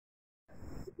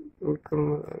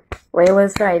Where you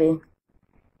was Friday?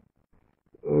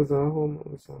 I was at home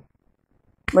also.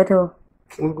 With who?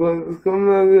 Come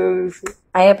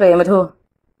Are you playing with who?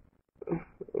 I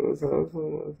was at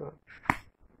home also.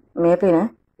 Me playing, eh?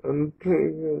 I'm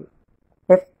playing.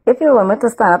 If you want me to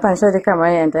stand up and show the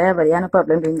camera your entire body, you have no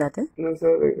problem doing that, eh? No,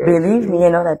 sir, Believe me, you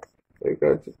know that. I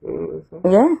got you.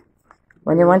 Yeah?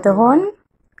 When you want to horn,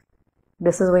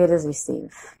 this is where it is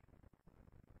received.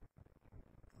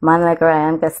 Man like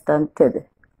Ryan gets stunted.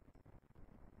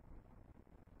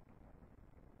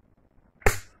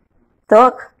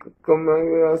 Talk. Come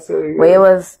on, I'll say. Where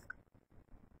was?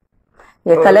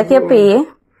 You collect your pay.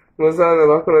 You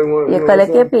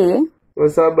collect your pay.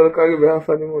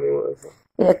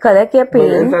 You collect your pay.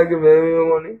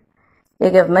 You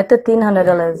give me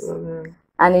 $1,300.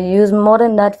 And you use more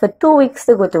than that for 2 weeks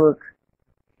to go to work.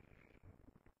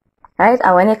 Right?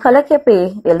 And when you collect your pay,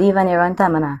 you leave and you run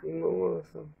Tamana.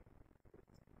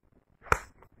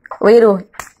 What you do?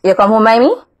 You come home by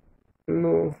me?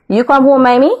 No. You come home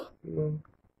by me? No.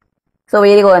 So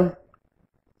where you going?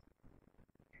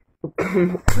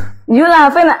 You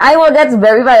laughing? I will get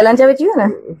very violent with you, nah?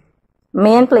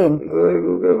 Me and plain.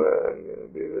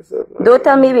 Don't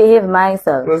tell me behave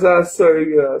myself. I'm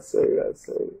sorry.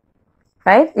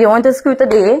 Right? You want to screw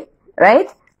today, right?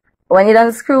 When you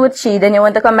done screw with she, then you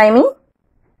want to come by me?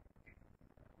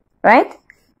 Right?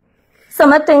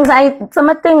 Some of things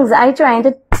I trying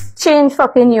to change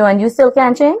fucking you and you still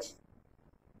can't change?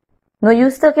 No, you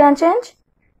still can't change?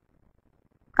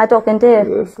 I talking to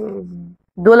you. Yes,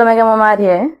 Don't let me get my mad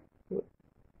here.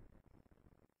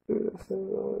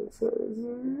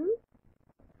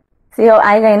 See how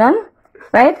I going on?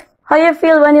 Right? How you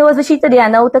feel when you was with she today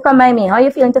and now to come by me? How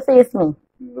you feeling to face me?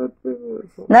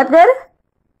 Not good?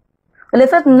 Well,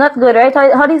 if it's not good, right?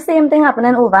 How the same thing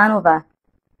happening over and over?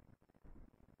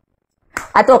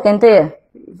 I talking to you.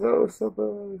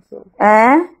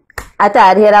 I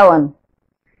tired hear that one.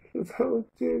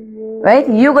 Right?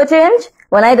 You go change.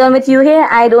 When I done with you here,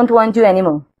 I don't want you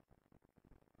anymore.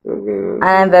 And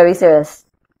I'm very serious.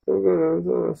 So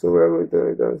we're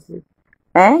going to sleep.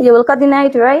 You will cut the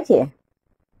night right here.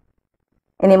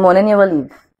 In the morning you will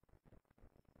leave.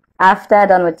 After I'm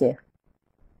done with you.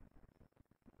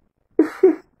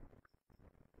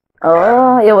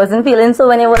 Oh, you wasn't feeling so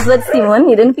when you was with Simon.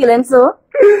 You didn't feeling so?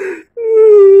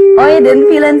 Oh, you didn't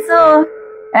feeling so?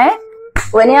 Right?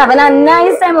 When you're having a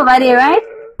nice time over there, right?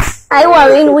 I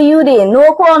worrying with you there.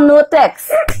 No call, no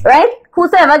text. Right?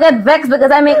 Whosoever get vexed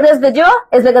because I make this video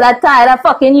is because I'm tired of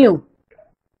fucking you.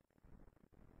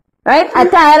 Right? I'm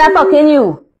tired of fucking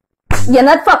you. You're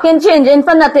not fucking changing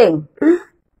for nothing.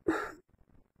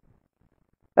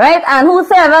 Right? And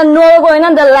whosoever know what's going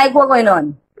on, they like what's going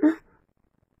on.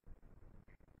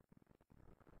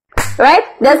 Right?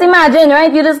 Just imagine,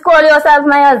 right? You just call yourself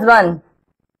my husband.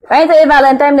 Right? Say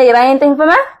Valentine's Day, you buy anything for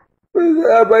me?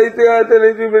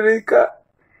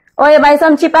 Or you buy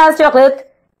some cheap ass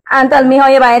chocolate and tell me how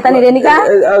you buy it and you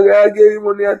I give you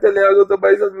money, I tell you I go to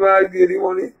buy something, I give you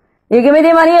money. You give me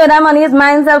the money, or that money is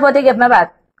mine, self, what you give me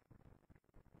back?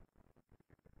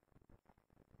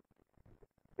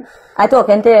 I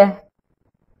talking to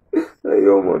you.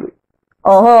 Your money.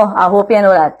 Oh, I hope you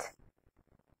know that.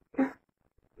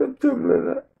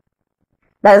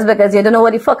 That is because you don't know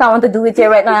what the fuck I want to do with you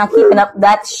right now. I'm keeping up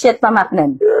that shit from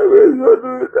happening.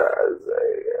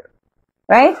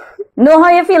 Right? Know how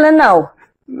you feeling now?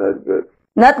 Not good.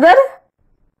 Not good?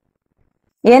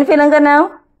 You ain't feeling good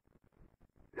now?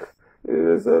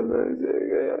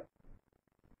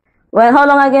 Well, how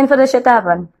long again for the shit to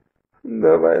happen?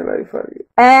 Never in life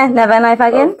again. Never in life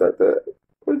again?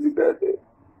 What you got there?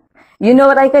 You know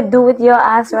what I could do with your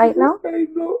ass right now? I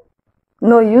know.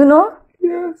 No, you know?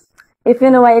 Yes. If you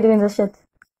know why you're doing this shit.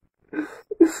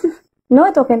 No,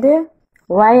 I'm talking to you.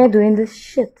 Why are you doing this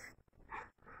shit?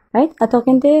 Right? I'm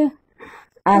talking to you.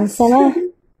 Answer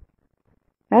me.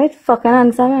 Right? Fucking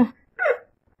answer me.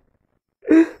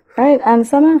 Right?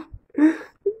 Answer me.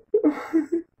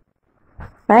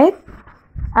 Right?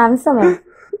 Answer me.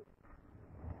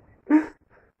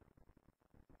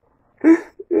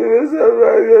 Yes, I'm not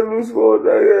going to lose more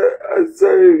than I'm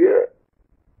sorry again.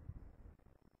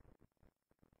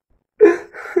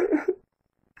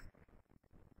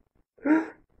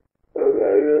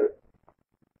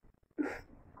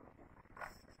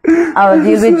 I will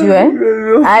deal with you, eh?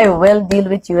 I will deal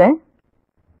with you, eh?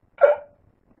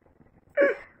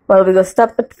 Well, we go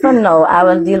stop it for now. I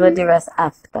will deal with the rest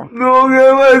after. No,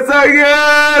 give us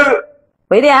again!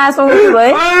 Wait, the ass from you,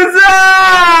 boy.